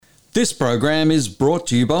This program is brought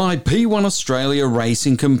to you by P1 Australia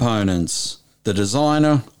Racing Components, the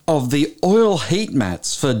designer of the oil heat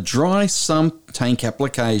mats for dry sump tank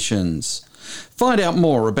applications. Find out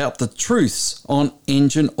more about the truths on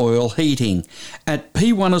engine oil heating at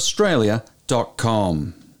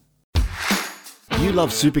p1australia.com. You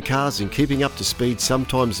love supercars and keeping up to speed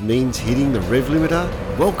sometimes means hitting the rev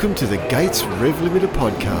limiter? Welcome to the Gates Rev Limiter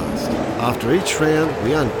podcast. After each round,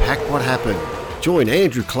 we unpack what happened. Join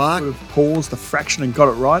Andrew Clark. Would have paused a fraction and got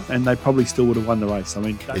it right, and they probably still would have won the race.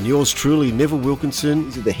 And yours truly, Neville Wilkinson.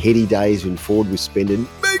 These are the heady days when Ford was spending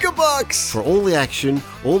mega bucks For all the action,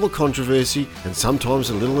 all the controversy, and sometimes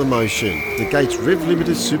a little emotion. The Gates Rev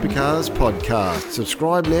Limiter Supercars podcast.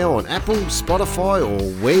 Subscribe now on Apple, Spotify, or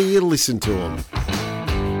where you listen to them.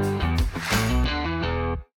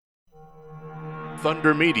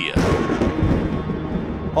 Thunder Media.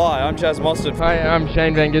 Hi, I'm Chaz Mostert. Hi, I'm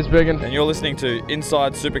Shane Van Gisbergen. And you're listening to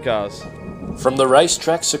Inside Supercars. From the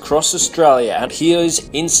racetracks across Australia, and here's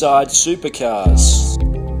Inside Supercars.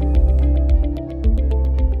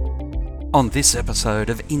 On this episode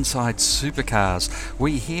of Inside Supercars,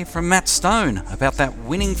 we hear from Matt Stone about that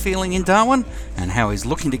winning feeling in Darwin and how he's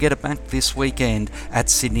looking to get it back this weekend at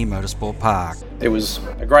Sydney Motorsport Park. It was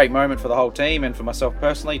a great moment for the whole team and for myself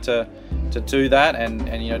personally to do that and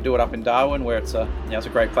do it up in Darwin, where it's a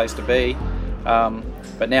great place to be.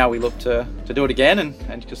 But now we look to do it again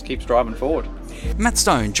and just keep driving forward. Matt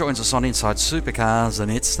Stone joins us on Inside Supercars, and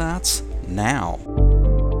it starts now.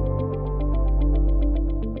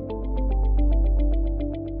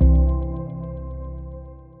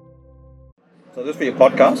 So this for your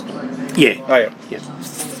podcast? Yeah. Oh yeah.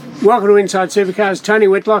 Yes. Welcome to Inside Supercars. Tony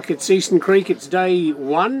Whitlock. It's Eastern Creek. It's day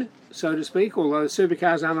one, so to speak, although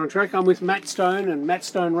Supercars aren't on track. I'm with Matt Stone and Matt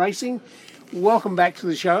Stone Racing. Welcome back to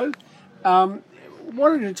the show.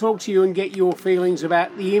 Wanted to talk to you and get your feelings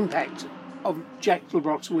about the impact of Jack Le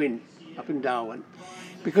Brocq's win up in Darwin.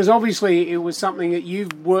 Because obviously it was something that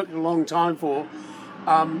you've worked a long time for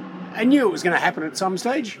and knew it was going to happen at some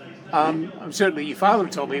stage. Certainly your father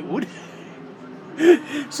told me it would.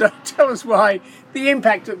 So tell us why, the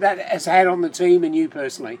impact that has had on the team and you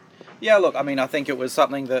personally. Yeah, look, I think it was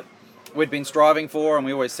something that we'd been striving for, and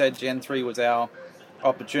we always said Gen 3 was our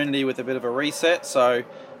opportunity with a bit of a reset, so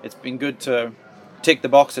it's been good to tick the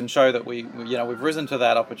box and show that we've risen to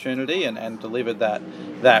that opportunity and delivered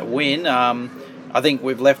that win. I think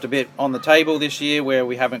we've left a bit on the table this year where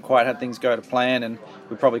we haven't quite had things go to plan, and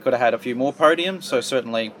we probably could have had a few more podiums, so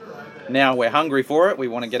certainly now we're hungry for it. We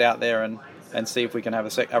want to get out there and see if we can have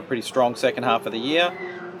a pretty strong second half of the year.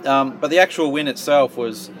 But the actual win itself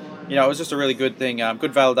was, it was just a really good thing,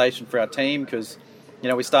 good validation for our team, because,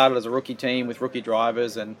 we started as a rookie team with rookie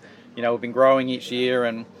drivers, and, we've been growing each year,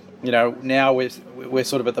 and, now we're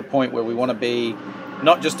sort of at the point where we want to be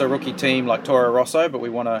not just a rookie team like Toro Rosso, but we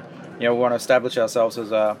want to establish ourselves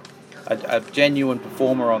as a genuine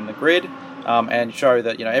performer on the grid, and show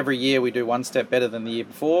that, every year we do one step better than the year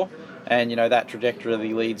before, and, that trajectory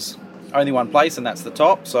leads only one place, and that's the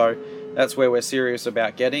top. So that's where we're serious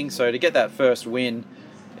about getting. So to get that first win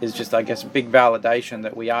is just, I guess, a big validation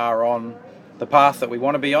that we are on the path that we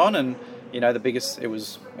want to be on. And, it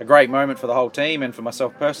was a great moment for the whole team and for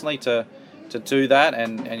myself personally to do that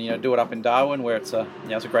and do it up in Darwin, where it's a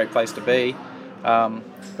great place to be.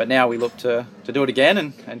 But now we look to do it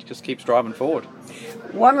again and just keep driving forward.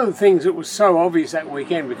 One of the things that was so obvious that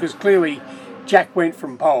weekend, because clearly Jack went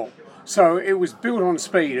from pole, so it was built on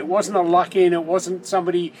speed. It wasn't a luck in, it wasn't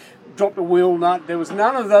somebody dropped a wheel nut. There was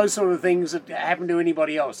none of those sort of things that happened to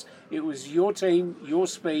anybody else. It was your team, your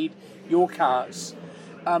speed, your cars.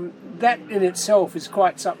 That in itself is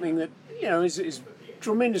quite something that, is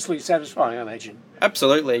tremendously satisfying, I imagine.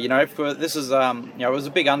 Absolutely. This is, it was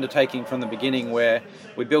a big undertaking from the beginning, where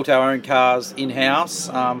we built our own cars in-house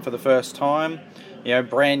for the first time,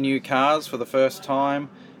 brand new cars for the first time,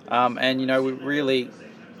 and, we're really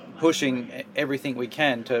pushing everything we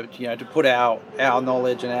can to put our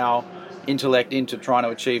knowledge and our intellect into trying to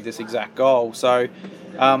achieve this exact goal. So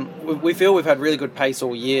we feel we've had really good pace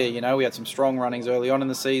all year. We had some strong runnings early on in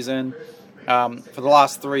the season. For the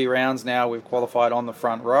last 3 rounds now, we've qualified on the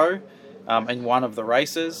front row in one of the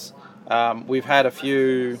races. We've had a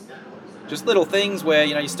few just little things where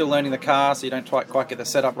you're still learning the car, so you don't quite get the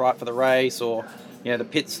setup right for the race, or the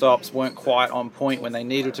pit stops weren't quite on point when they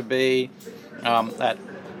needed to be. At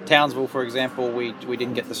Townsville, for example, we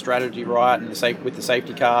didn't get the strategy right and with the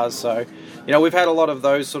safety cars. So, we've had a lot of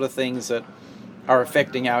those sort of things that are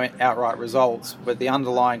affecting our outright results, but the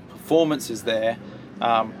underlying performance is there.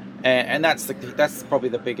 and that's probably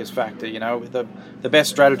the biggest factor. You know, the best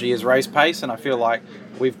strategy is race pace, and I feel like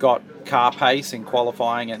we've got car pace in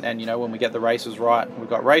qualifying, and you know, when we get the races right, we've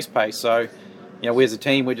got race pace. So, you know, we as a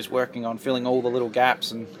team, we're just working on filling all the little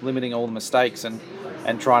gaps and limiting all the mistakes, and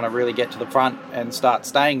trying to really get to the front and start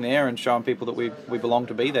staying there and showing people that we belong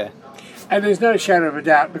to be there. And there's no shadow of a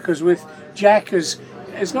doubt, because with Jack as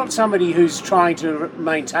not somebody who's trying to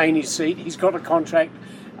maintain his seat. He's got a contract.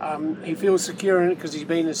 He feels secure in it because he's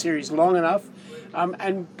been in the series long enough.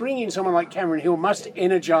 And bringing in someone like Cameron Hill must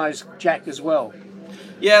energise Jack as well.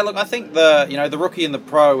 Yeah, look, I think the rookie and the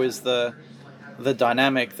pro is the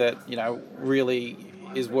dynamic that, you know, really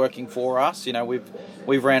is working for us. You know,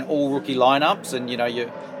 we've ran all rookie lineups, and you know,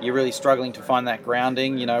 you're really struggling to find that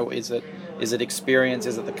grounding. You know, is it experience?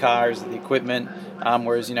 Is it the car? Is it the equipment?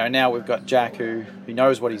 Whereas, you know, now we've got Jack who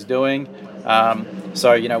knows what he's doing.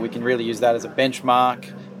 So, you know, we can really use that as a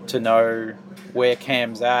benchmark to know where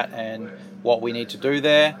Cam's at and what we need to do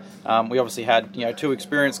there. We obviously had, you know, 2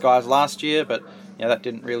 experienced guys last year, but you know, that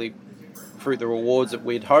didn't really fruit the rewards that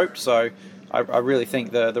we'd hoped. So I really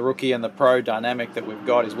think the rookie and the pro dynamic that we've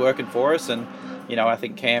got is working for us, and you know, I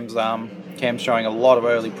think Cam's showing a lot of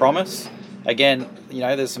early promise. Again, you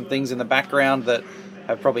know, there's some things in the background that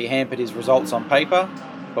have probably hampered his results on paper,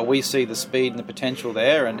 but we see the speed and the potential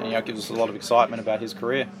there, and you know, it gives us a lot of excitement about his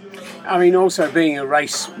career. I mean, also being a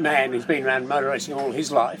race man who's been around motor racing all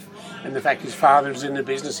his life, and the fact his father is in the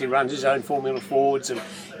business, he runs his own Formula Fords, and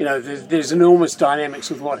you know, there's enormous dynamics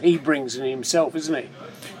with what he brings in himself, isn't he?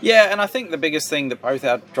 Yeah, and I think the biggest thing that both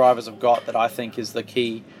our drivers have got that I think is the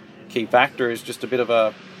key factor is just a bit of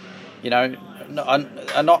a, you know,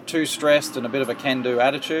 a not too stressed and a bit of a can-do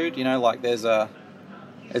attitude. You know, like there's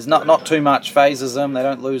not too much phases them. They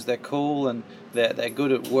don't lose their cool, and they're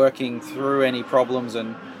good at working through any problems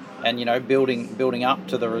and you know, building up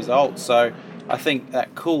to the results. So I think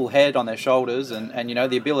that cool head on their shoulders and you know,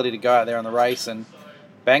 the ability to go out there on the race and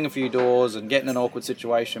bang a few doors and get in an awkward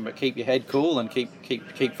situation, but keep your head cool and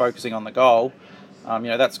keep focusing on the goal. You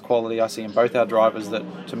know, that's quality I see in both our drivers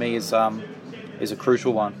that to me is a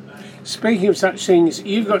crucial one. Speaking of such things,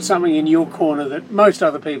 you've got something in your corner that most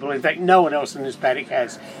other people, in fact no one else in this paddock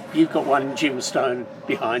has. You've got one Jim Stone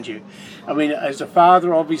behind you. I mean, as a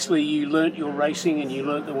father, obviously you learnt your racing and you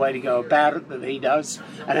learnt the way to go about it that he does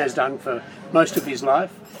and has done for most of his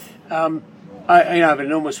life. I have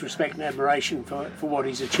enormous respect and admiration for what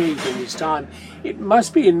he's achieved in his time. It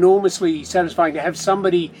must be enormously satisfying to have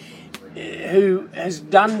somebody who has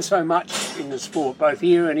done so much in the sport, both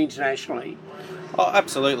here and internationally. Oh,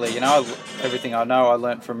 absolutely. You know, everything I know I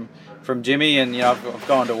learnt from Jimmy, and you know, I've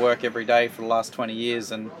gone to work every day for the last 20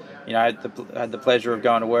 years, and you know, I had the pleasure of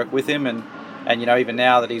going to work with him, and you know, even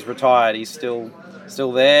now that he's retired, he's still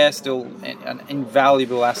there, still an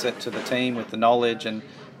invaluable asset to the team with the knowledge and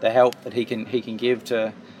the help that he can give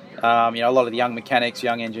to you know, a lot of the young mechanics,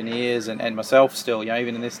 young engineers, and myself still. You know,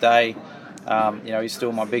 even in this day, you know, he's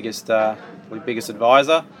still my biggest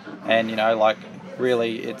advisor, and you know, like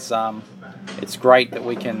really, it's great that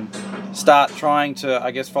we can start trying to, I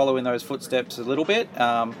guess, follow in those footsteps a little bit,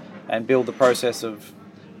 and build the process of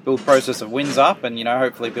wins up, and you know,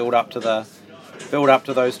 hopefully build up to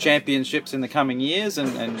those championships in the coming years,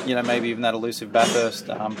 and you know, maybe even that elusive Bathurst.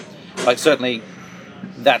 Like certainly,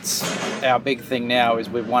 that's our big thing now. Is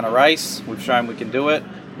we've won a race, we've shown we can do it.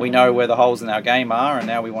 We know where the holes in our game are, and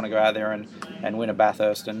now we want to go out there and win a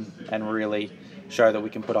Bathurst and really show that we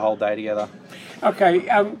can put a whole day together. Okay,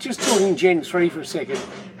 just talking Gen 3 for a second,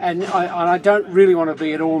 and I don't really want to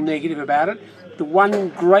be at all negative about it. The one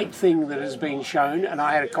great thing that has been shown, and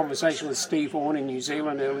I had a conversation with Steve Horn in New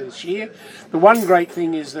Zealand earlier this year, the one great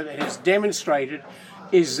thing is that it has demonstrated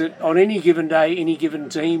is that on any given day, any given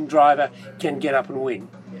team driver can get up and win.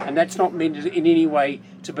 And that's not meant in any way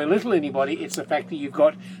to belittle anybody, it's the fact that you've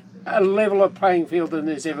got a level of playing field than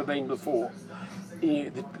there's ever been before. You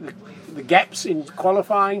know, the gaps in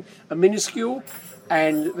qualifying are minuscule,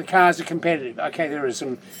 and the cars are competitive. Okay, there are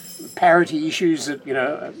some parity issues that, you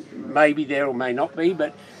know, may be there or may not be,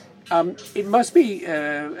 but it must be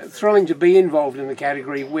thrilling to be involved in the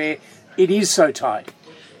category where it is so tight.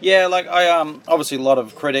 Yeah, like I obviously a lot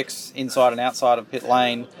of critics inside and outside of pit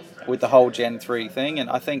lane with the whole Gen 3 thing, and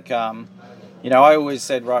I think you know, I always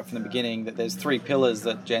said right from the beginning that there's 3 pillars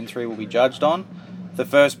that Gen 3 will be judged on. The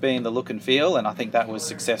first being the look and feel, and I think that was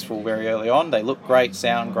successful very early on. They look great,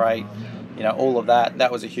 sound great, you know, all of that.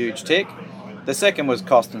 That was a huge tick. The second was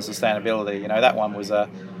cost and sustainability. You know, that one was a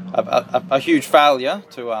huge failure,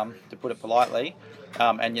 to put it politely.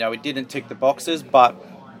 And, you know, it didn't tick the boxes, but,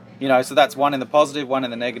 you know, so that's one in the positive, one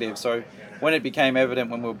in the negative. So when it became evident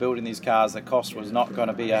when we were building these cars that cost was not going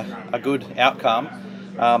to be a good outcome,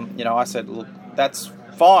 I said, look, that's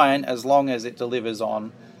fine as long as it delivers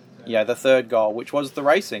on, the third goal, which was the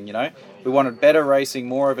racing. We wanted better racing,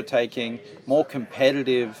 more overtaking, more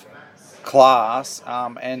competitive class,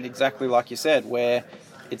 and exactly like you said, where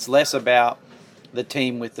it's less about the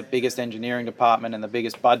team with the biggest engineering department and the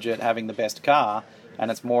biggest budget having the best car,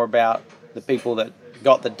 and it's more about the people that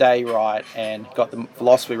got the day right and got the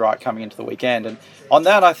philosophy right coming into the weekend. And on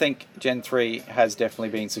that, I think Gen 3 has definitely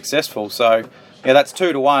been successful. So that's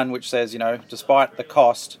 2-1, which says, despite the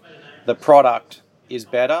cost, the product is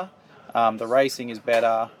better, the racing is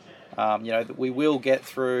better. We will get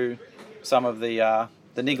through some of the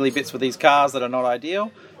niggly bits with these cars that are not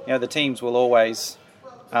ideal. The teams will always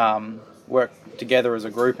work together as a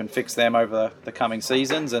group and fix them over the coming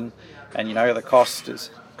seasons, and the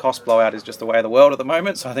cost blowout is just the way of the world at the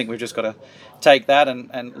moment. So I think we've just got to take that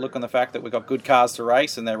and look on the fact that we've got good cars to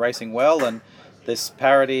race and they're racing well, and this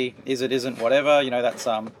parity isn't whatever,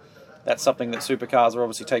 that's something that supercars are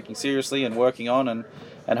obviously taking seriously and working on,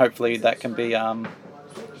 and hopefully that can be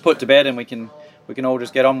put to bed and we can all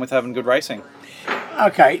just get on with having good racing.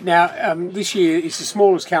 Okay, now this year is the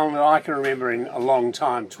smallest calendar I can remember in a long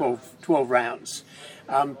time, 12 rounds.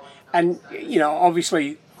 And,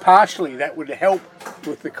 obviously, partially that would help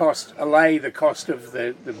with the cost, allay the cost of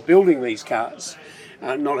the building these cars,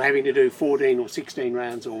 not having to do 14 or 16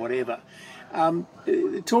 rounds or whatever.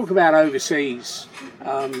 Talk about overseas,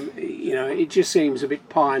 it just seems a bit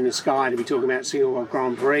pie in the sky to be talking about Singapore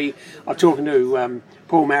Grand Prix. I'm talking to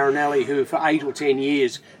Paul Marinelli, who for 8 or 10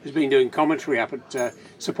 years has been doing commentary up at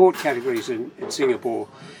support categories in Singapore,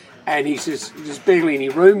 and he says there's barely any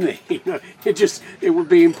room there. It would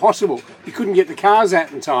be impossible. You couldn't get the cars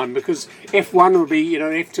out in time because F1 would be,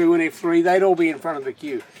 F2 and F3, they'd all be in front of the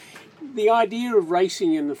queue. The idea of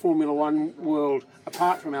racing in the Formula One world,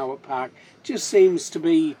 apart from Albert Park, just seems to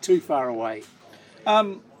be too far away.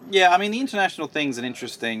 The international thing's an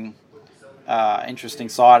interesting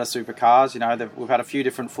side of supercars. We've had a few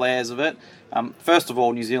different flares of it. First of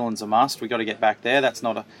all, New Zealand's a must. We've got to get back there.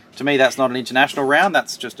 To me, that's not an international round.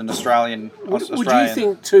 That's just an Australian. Would you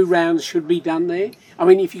think 2 rounds should be done there? I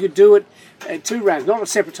mean, if you could do it 2 rounds, not at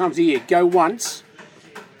separate times a year, go once,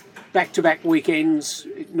 back-to-back weekends,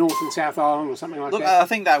 North and South Island or something like that? I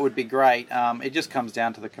think that would be great. It just comes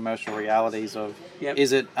down to the commercial realities of,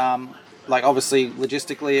 is it, obviously,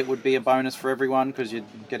 logistically, it would be a bonus for everyone because you're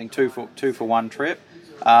getting two for one trip.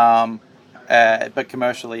 But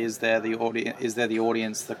commercially, is there the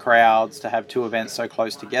audience, the crowds, to have 2 events so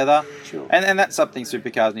close together? Sure. And that's something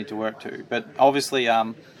supercars need to work to. But obviously,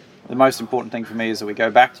 the most important thing for me is that we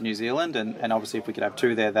go back to New Zealand, and obviously if we could have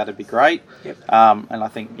 2 there, that'd be great. Yep. And I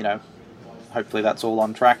think, hopefully that's all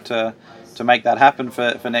on track to make that happen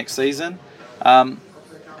for next season.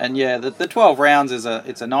 The 12 rounds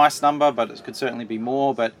it's a nice number, but it could certainly be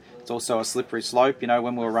more, but it's also a slippery slope.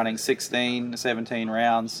 When we were running 16, 17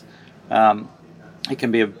 rounds, it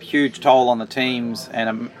can be a huge toll on the teams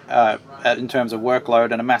and in terms of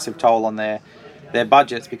workload, and a massive toll on their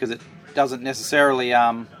budgets, because it doesn't necessarily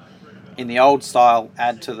in the old style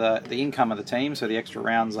add to the income of the team. So the extra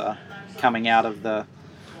rounds are coming out of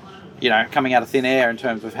thin air in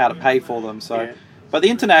terms of how to pay for them. So, But the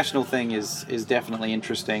international thing is definitely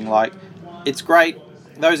interesting. It's great.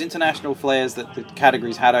 Those international flares that the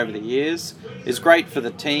categories had over the years is great for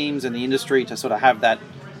the teams and the industry to sort of have that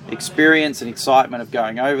experience and excitement of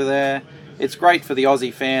going over there. It's great for the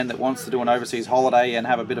Aussie fan that wants to do an overseas holiday and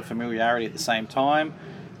have a bit of familiarity at the same time.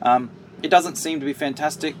 It doesn't seem to be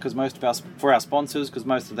fantastic for our sponsors, because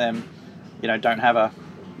most of them, don't have a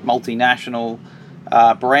multinational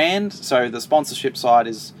brand. So the sponsorship side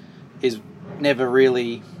is never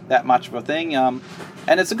really that much of a thing. And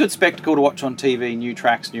it's a good spectacle to watch on TV, new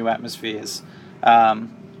tracks, new atmospheres.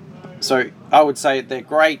 So I would say they're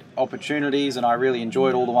great opportunities, and I really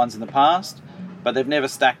enjoyed all the ones in the past, but they've never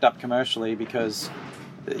stacked up commercially because,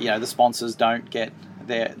 the sponsors don't get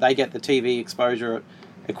they get the TV exposure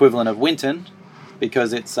equivalent of Winton,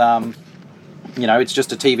 because it's it's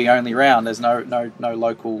just a TV only round. There's no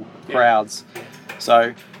local crowds.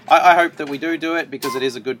 So I hope that we do it, because it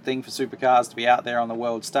is a good thing for supercars to be out there on the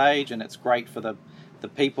world stage, and it's great for the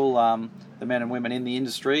people, the men and women in the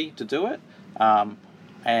industry, to do it.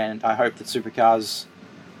 And I hope that supercars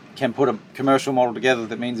can put a commercial model together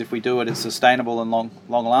that means if we do it, it's sustainable and long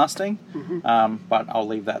lasting. Mm-hmm. But I'll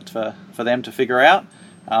leave that for them to figure out,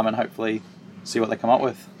 and hopefully see what they come up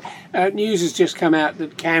with. News has just come out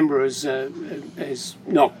that Canberra has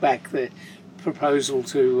knocked back the proposal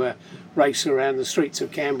to race around the streets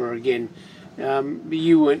of Canberra again.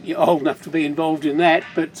 You weren't old enough to be involved in that,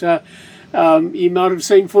 but you might have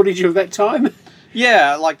seen footage of that time.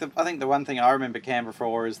 Yeah, I think the one thing I remember Canberra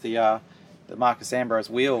for is the Marcus Ambrose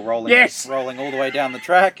wheel rolling all the way down the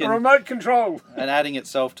track and remote control and adding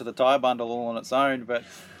itself to the tyre bundle all on its own. But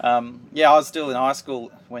I was still in high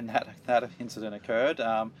school when that incident occurred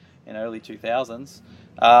in early 2000s.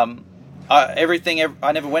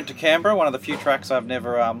 I never went to Canberra, one of the few tracks I've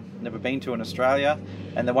never been to in Australia.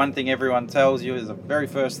 And the one thing everyone tells you is the very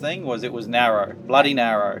first thing was it was narrow, bloody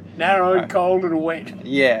narrow. Narrow, cold and wet.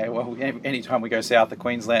 Yeah, well, anytime we go south of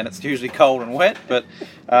Queensland, it's usually cold and wet. But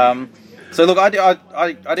so look, I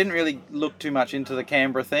didn't really look too much into the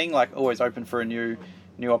Canberra thing. Like, always open for a new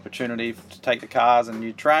opportunity to take the cars and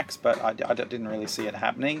new tracks, but I didn't really see it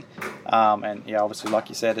happening. And yeah, obviously, like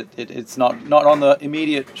you said, it's not on the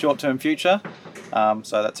immediate short-term future.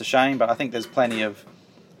 So that's a shame. But I think there's plenty of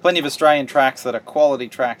Australian tracks that are quality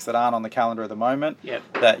tracks that aren't on the calendar at the moment. Yep.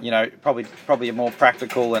 That probably are more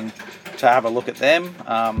practical and to have a look at them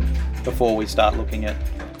before we start looking at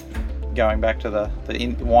going back to the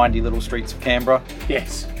windy little streets of Canberra.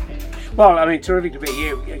 Yes. Well, I mean, terrific to be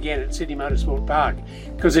here again at Sydney Motorsport Park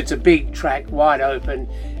because it's a big track, wide open,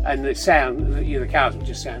 and the sound, the cars will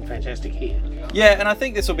just sound fantastic here. Yeah, and I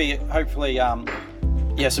think this will be hopefully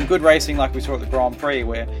some good racing like we saw at the Grand Prix,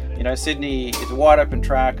 where Sydney is a wide open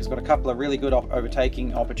track. It's got a couple of really good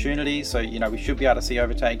overtaking opportunities, so we should be able to see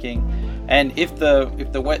overtaking. And if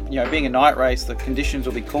the wet, being a night race, the conditions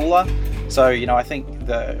will be cooler. So I think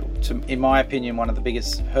in my opinion, one of the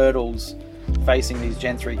biggest hurdles facing these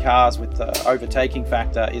Gen 3 cars with the overtaking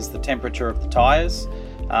factor is the temperature of the tyres.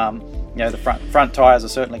 The front tyres are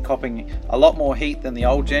certainly copping a lot more heat than the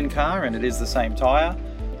old Gen car, and it is the same tyre,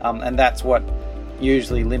 and that's what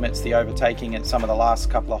usually limits the overtaking at some of the last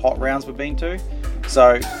couple of hot rounds we've been to.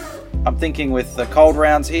 So I'm thinking with the cold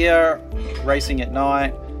rounds here, racing at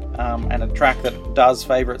night, and a track that does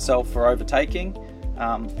favour itself for overtaking,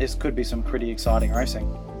 this could be some pretty exciting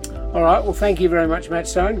racing. All right, well, thank you very much, Matt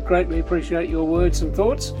Stone. Greatly appreciate your words and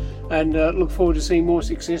thoughts, and look forward to seeing more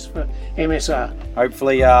success for MSR.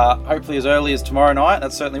 Hopefully as early as tomorrow night.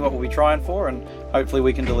 That's certainly what we'll be trying for, and hopefully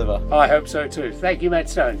we can deliver. I hope so too. Thank you, Matt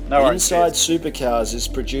Stone. No worries. Inside Supercars is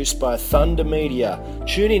produced by Thunder Media.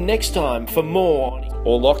 Tune in next time for more,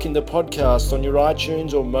 or lock in the podcast on your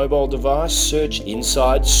iTunes or mobile device. Search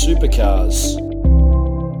Inside Supercars.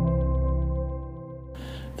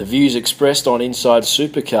 The views expressed on Inside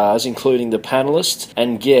Supercars, including the panellists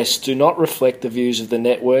and guests, do not reflect the views of the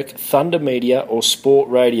network, Thunder Media or Sport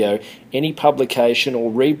Radio. Any publication or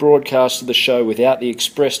rebroadcast of the show without the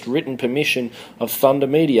expressed written permission of Thunder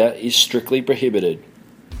Media is strictly prohibited.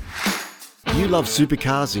 You love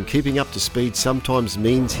supercars and keeping up to speed sometimes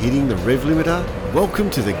means hitting the rev limiter? Welcome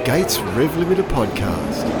to the Gates Rev Limiter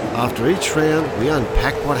podcast. After each round, we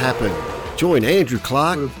unpack what happened. Join Andrew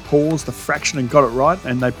Clark. Would have paused the fraction and got it right,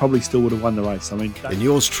 and they probably still would have won the race. I mean, and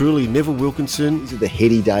yours truly, Neville Wilkinson. These are the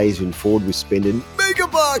heady days when Ford was spending mega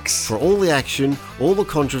bucks For all the action, all the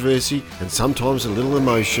controversy, and sometimes a little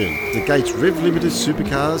emotion. The Gates Rev Limiter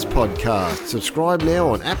Supercars podcast. Subscribe now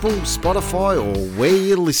on Apple, Spotify, or where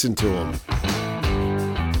you listen to them.